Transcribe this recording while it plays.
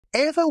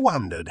Ever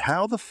wondered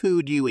how the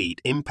food you eat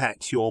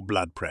impacts your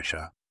blood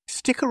pressure?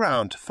 Stick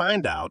around to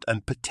find out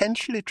and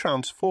potentially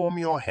transform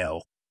your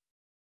health.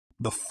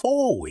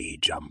 Before we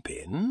jump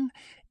in,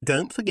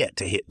 don't forget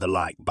to hit the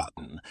like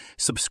button,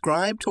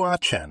 subscribe to our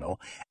channel,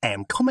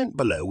 and comment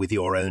below with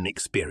your own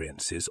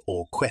experiences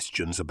or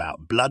questions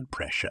about blood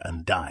pressure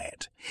and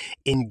diet.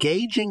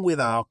 Engaging with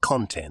our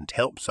content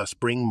helps us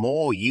bring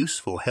more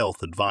useful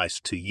health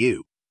advice to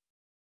you.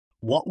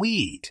 What we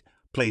eat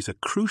plays a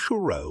crucial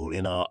role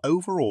in our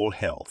overall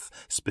health,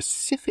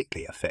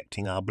 specifically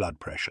affecting our blood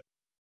pressure.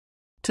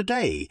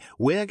 Today,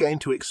 we're going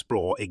to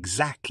explore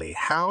exactly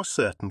how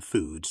certain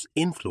foods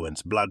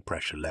influence blood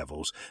pressure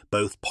levels,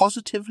 both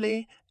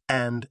positively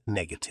and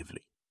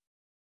negatively.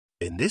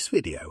 In this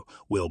video,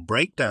 we'll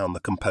break down the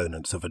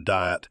components of a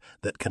diet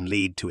that can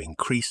lead to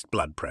increased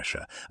blood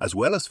pressure, as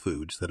well as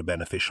foods that are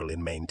beneficial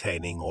in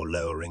maintaining or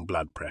lowering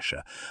blood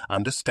pressure.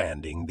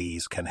 Understanding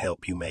these can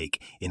help you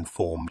make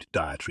informed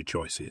dietary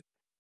choices.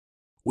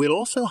 We'll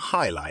also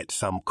highlight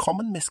some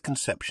common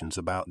misconceptions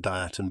about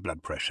diet and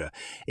blood pressure,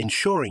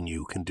 ensuring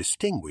you can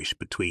distinguish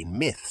between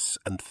myths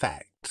and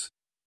facts.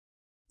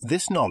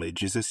 This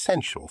knowledge is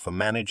essential for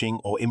managing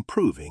or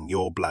improving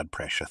your blood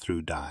pressure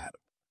through diet.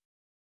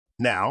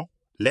 Now,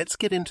 let's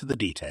get into the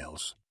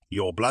details.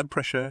 Your blood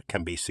pressure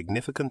can be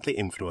significantly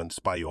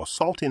influenced by your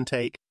salt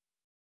intake.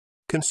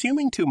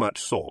 Consuming too much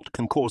salt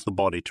can cause the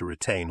body to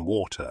retain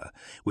water,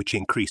 which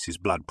increases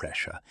blood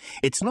pressure.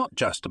 It's not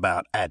just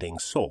about adding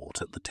salt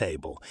at the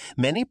table.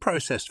 Many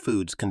processed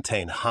foods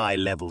contain high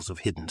levels of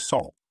hidden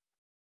salt.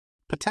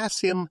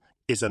 Potassium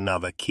is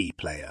another key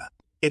player.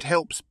 It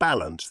helps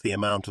balance the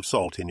amount of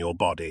salt in your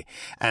body,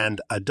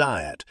 and a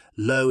diet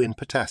low in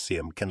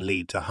potassium can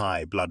lead to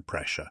high blood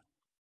pressure.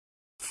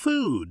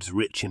 Foods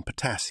rich in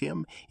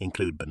potassium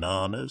include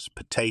bananas,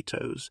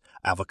 potatoes,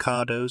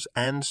 avocados,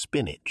 and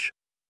spinach.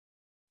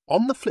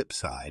 On the flip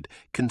side,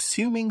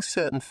 consuming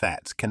certain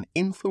fats can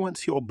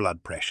influence your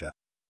blood pressure.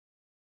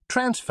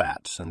 Trans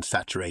fats and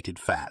saturated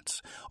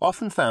fats,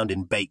 often found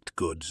in baked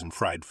goods and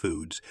fried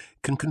foods,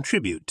 can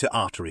contribute to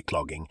artery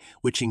clogging,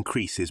 which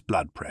increases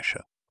blood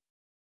pressure.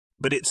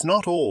 But it's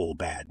not all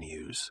bad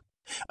news.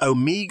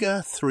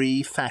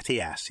 Omega-3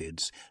 fatty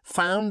acids,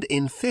 found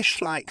in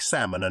fish like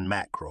salmon and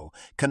mackerel,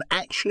 can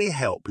actually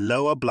help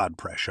lower blood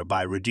pressure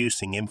by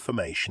reducing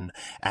inflammation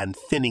and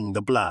thinning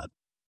the blood.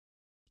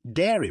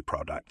 Dairy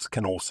products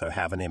can also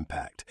have an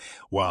impact.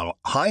 While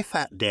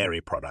high-fat dairy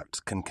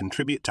products can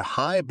contribute to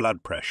high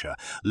blood pressure,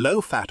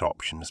 low-fat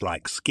options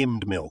like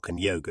skimmed milk and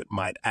yogurt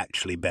might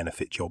actually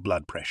benefit your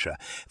blood pressure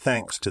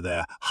thanks to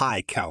their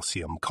high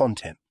calcium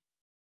content.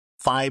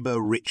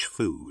 Fibre-rich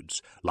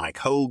foods like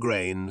whole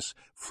grains,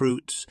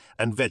 fruits,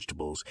 and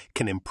vegetables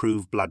can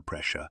improve blood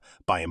pressure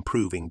by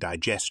improving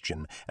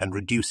digestion and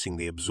reducing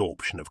the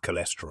absorption of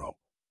cholesterol.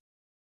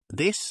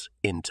 This,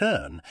 in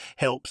turn,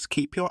 helps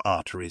keep your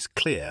arteries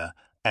clear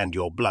and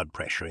your blood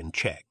pressure in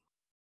check.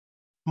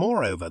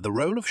 Moreover, the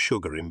role of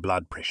sugar in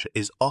blood pressure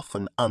is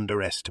often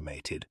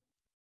underestimated.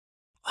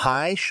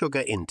 High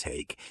sugar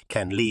intake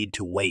can lead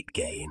to weight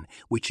gain,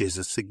 which is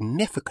a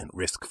significant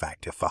risk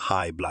factor for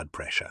high blood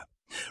pressure.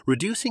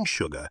 Reducing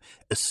sugar,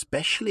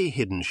 especially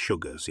hidden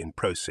sugars in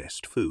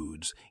processed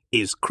foods,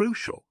 is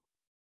crucial.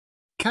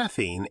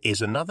 Caffeine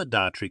is another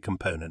dietary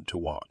component to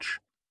watch.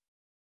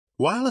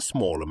 While a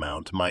small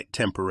amount might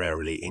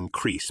temporarily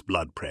increase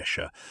blood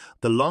pressure,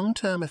 the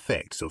long-term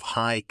effects of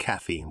high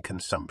caffeine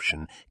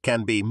consumption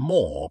can be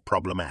more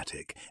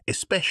problematic,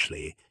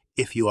 especially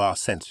if you are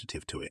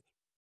sensitive to it.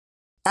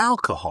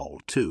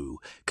 Alcohol, too,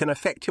 can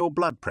affect your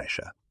blood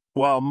pressure.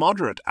 While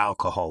moderate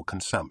alcohol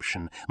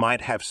consumption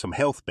might have some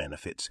health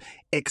benefits,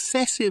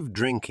 excessive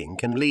drinking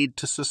can lead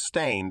to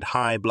sustained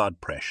high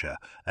blood pressure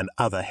and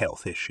other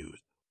health issues.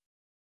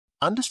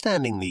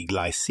 Understanding the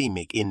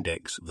glycemic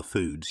index of the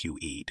foods you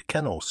eat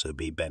can also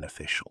be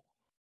beneficial.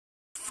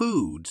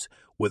 Foods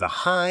with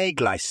a high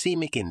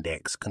glycemic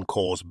index can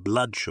cause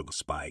blood sugar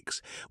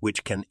spikes,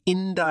 which can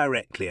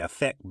indirectly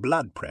affect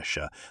blood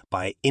pressure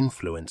by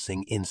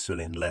influencing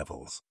insulin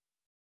levels.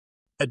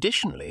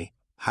 Additionally,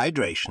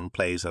 hydration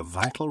plays a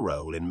vital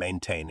role in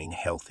maintaining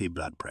healthy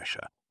blood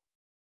pressure.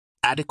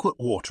 Adequate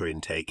water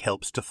intake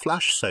helps to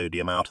flush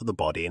sodium out of the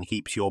body and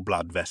keeps your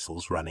blood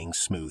vessels running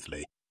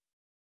smoothly.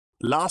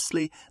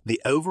 Lastly, the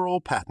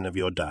overall pattern of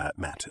your diet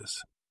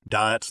matters.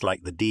 Diets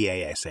like the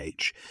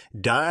DASH,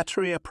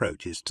 dietary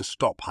approaches to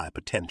stop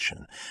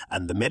hypertension,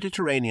 and the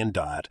Mediterranean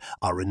diet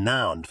are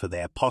renowned for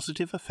their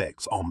positive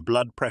effects on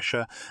blood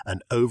pressure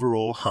and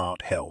overall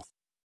heart health.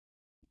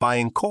 By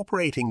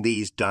incorporating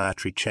these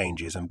dietary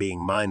changes and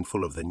being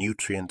mindful of the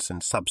nutrients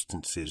and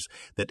substances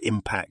that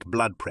impact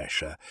blood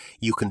pressure,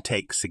 you can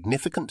take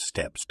significant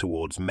steps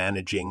towards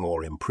managing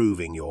or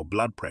improving your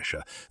blood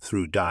pressure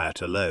through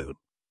diet alone.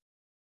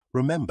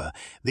 Remember,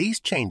 these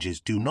changes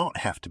do not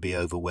have to be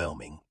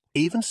overwhelming.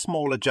 Even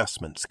small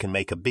adjustments can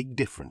make a big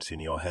difference in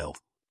your health.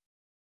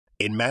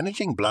 In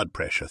managing blood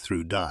pressure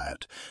through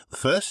diet, the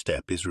first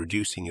step is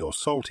reducing your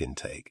salt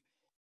intake.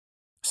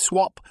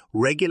 Swap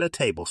regular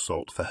table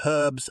salt for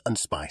herbs and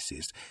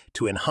spices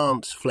to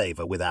enhance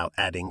flavor without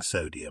adding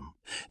sodium.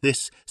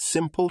 This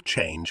simple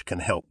change can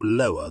help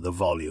lower the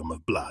volume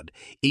of blood,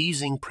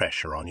 easing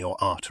pressure on your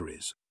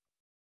arteries.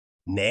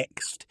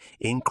 Next,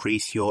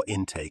 increase your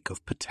intake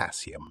of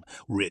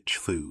potassium-rich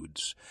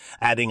foods.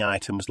 Adding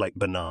items like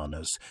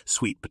bananas,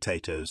 sweet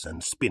potatoes,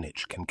 and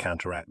spinach can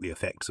counteract the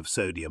effects of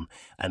sodium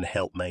and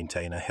help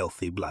maintain a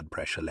healthy blood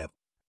pressure level.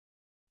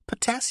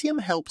 Potassium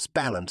helps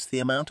balance the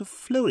amount of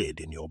fluid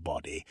in your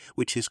body,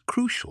 which is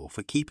crucial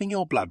for keeping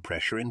your blood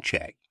pressure in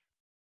check.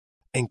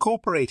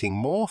 Incorporating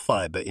more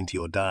fibre into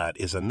your diet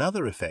is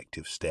another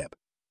effective step.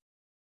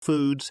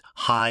 Foods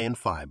high in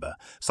fibre,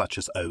 such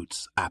as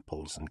oats,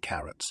 apples, and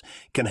carrots,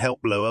 can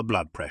help lower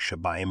blood pressure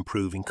by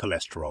improving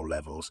cholesterol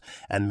levels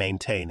and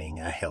maintaining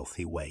a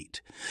healthy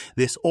weight.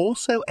 This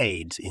also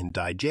aids in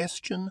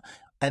digestion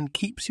and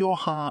keeps your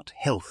heart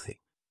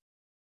healthy.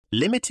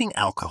 Limiting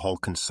alcohol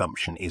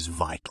consumption is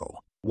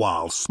vital.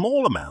 While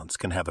small amounts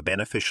can have a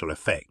beneficial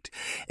effect,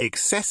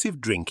 excessive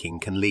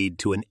drinking can lead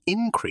to an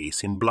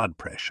increase in blood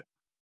pressure.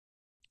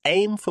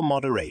 Aim for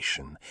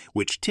moderation,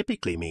 which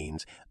typically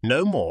means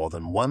no more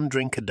than 1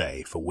 drink a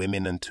day for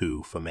women and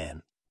 2 for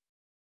men.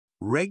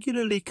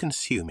 Regularly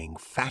consuming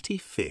fatty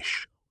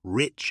fish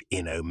rich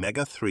in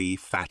omega-3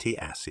 fatty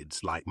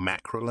acids like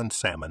mackerel and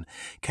salmon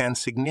can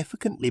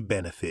significantly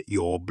benefit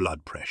your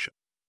blood pressure.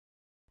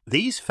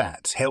 These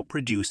fats help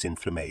reduce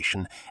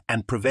inflammation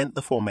and prevent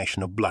the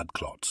formation of blood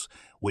clots,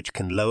 which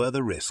can lower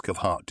the risk of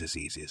heart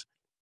diseases.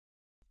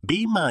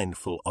 Be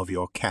mindful of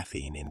your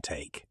caffeine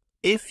intake.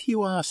 If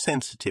you are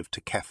sensitive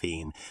to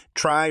caffeine,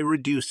 try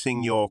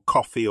reducing your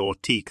coffee or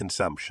tea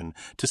consumption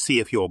to see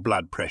if your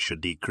blood pressure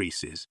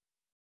decreases.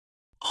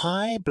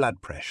 High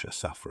blood pressure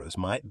sufferers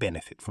might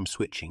benefit from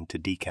switching to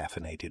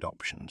decaffeinated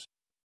options.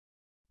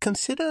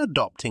 Consider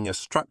adopting a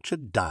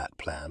structured diet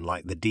plan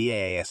like the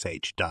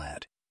DASH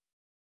diet.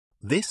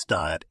 This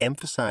diet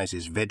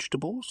emphasizes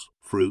vegetables,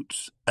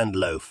 fruits, and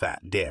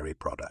low-fat dairy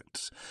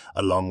products,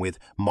 along with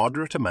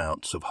moderate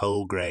amounts of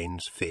whole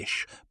grains,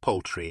 fish,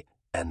 poultry,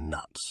 and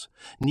nuts.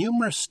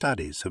 Numerous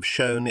studies have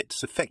shown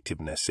its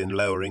effectiveness in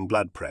lowering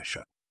blood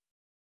pressure.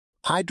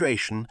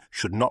 Hydration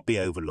should not be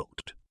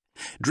overlooked.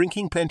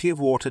 Drinking plenty of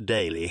water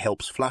daily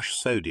helps flush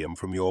sodium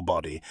from your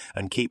body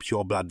and keeps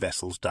your blood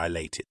vessels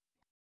dilated.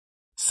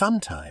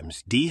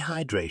 Sometimes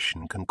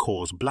dehydration can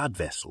cause blood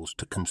vessels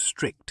to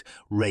constrict,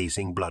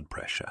 raising blood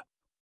pressure.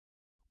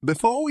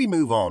 Before we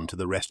move on to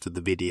the rest of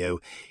the video,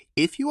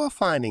 if you are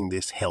finding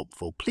this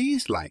helpful,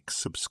 please like,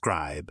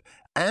 subscribe,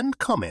 and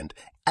comment,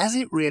 as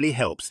it really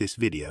helps this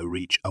video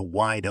reach a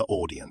wider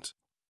audience.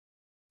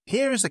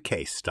 Here is a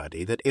case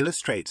study that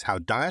illustrates how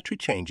dietary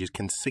changes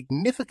can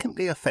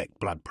significantly affect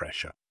blood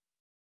pressure.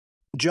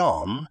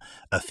 John,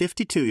 a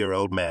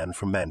 52-year-old man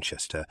from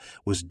Manchester,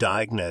 was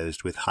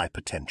diagnosed with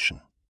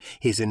hypertension.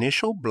 His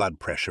initial blood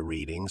pressure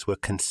readings were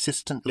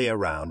consistently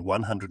around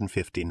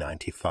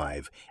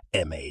 150/95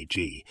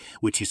 mAg,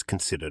 which is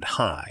considered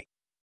high.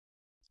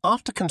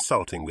 After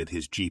consulting with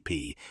his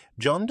GP,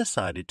 John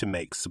decided to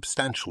make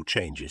substantial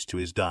changes to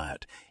his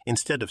diet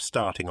instead of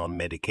starting on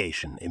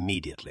medication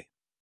immediately.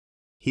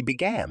 He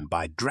began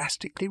by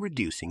drastically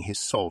reducing his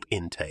salt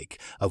intake,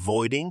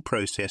 avoiding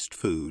processed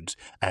foods,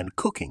 and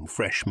cooking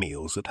fresh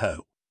meals at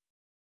home.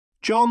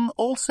 John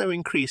also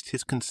increased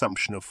his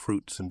consumption of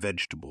fruits and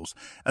vegetables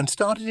and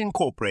started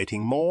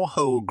incorporating more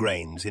whole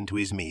grains into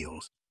his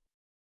meals.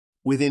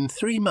 Within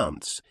 3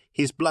 months,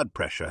 his blood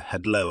pressure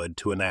had lowered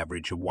to an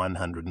average of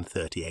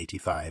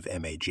 130/85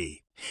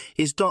 mAg.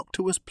 His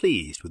doctor was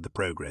pleased with the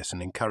progress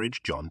and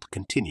encouraged John to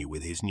continue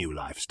with his new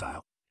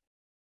lifestyle.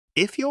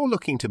 If you're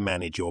looking to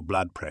manage your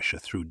blood pressure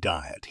through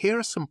diet, here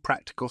are some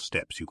practical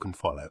steps you can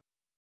follow.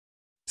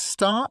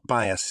 Start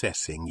by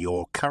assessing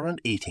your current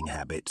eating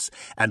habits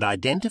and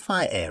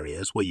identify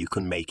areas where you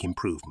can make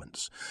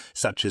improvements,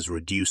 such as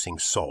reducing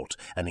salt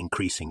and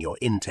increasing your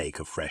intake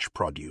of fresh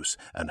produce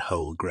and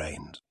whole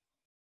grains.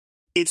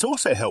 It's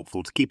also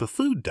helpful to keep a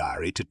food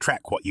diary to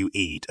track what you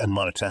eat and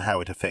monitor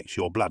how it affects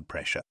your blood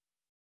pressure.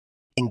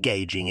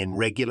 Engaging in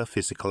regular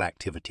physical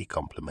activity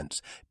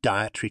complements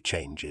dietary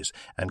changes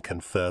and can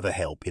further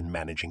help in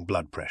managing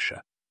blood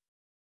pressure.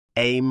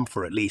 Aim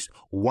for at least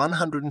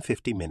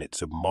 150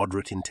 minutes of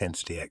moderate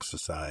intensity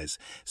exercise,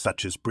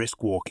 such as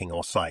brisk walking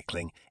or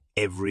cycling,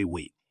 every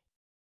week.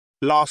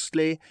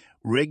 Lastly,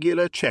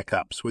 regular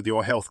checkups with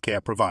your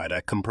healthcare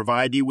provider can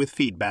provide you with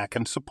feedback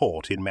and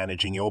support in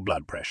managing your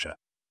blood pressure.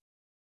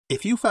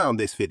 If you found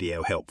this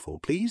video helpful,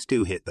 please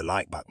do hit the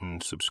like button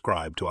and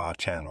subscribe to our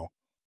channel.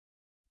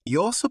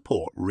 Your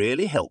support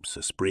really helps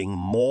us bring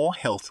more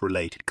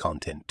health-related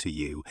content to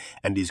you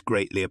and is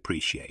greatly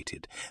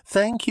appreciated.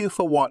 Thank you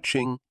for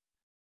watching.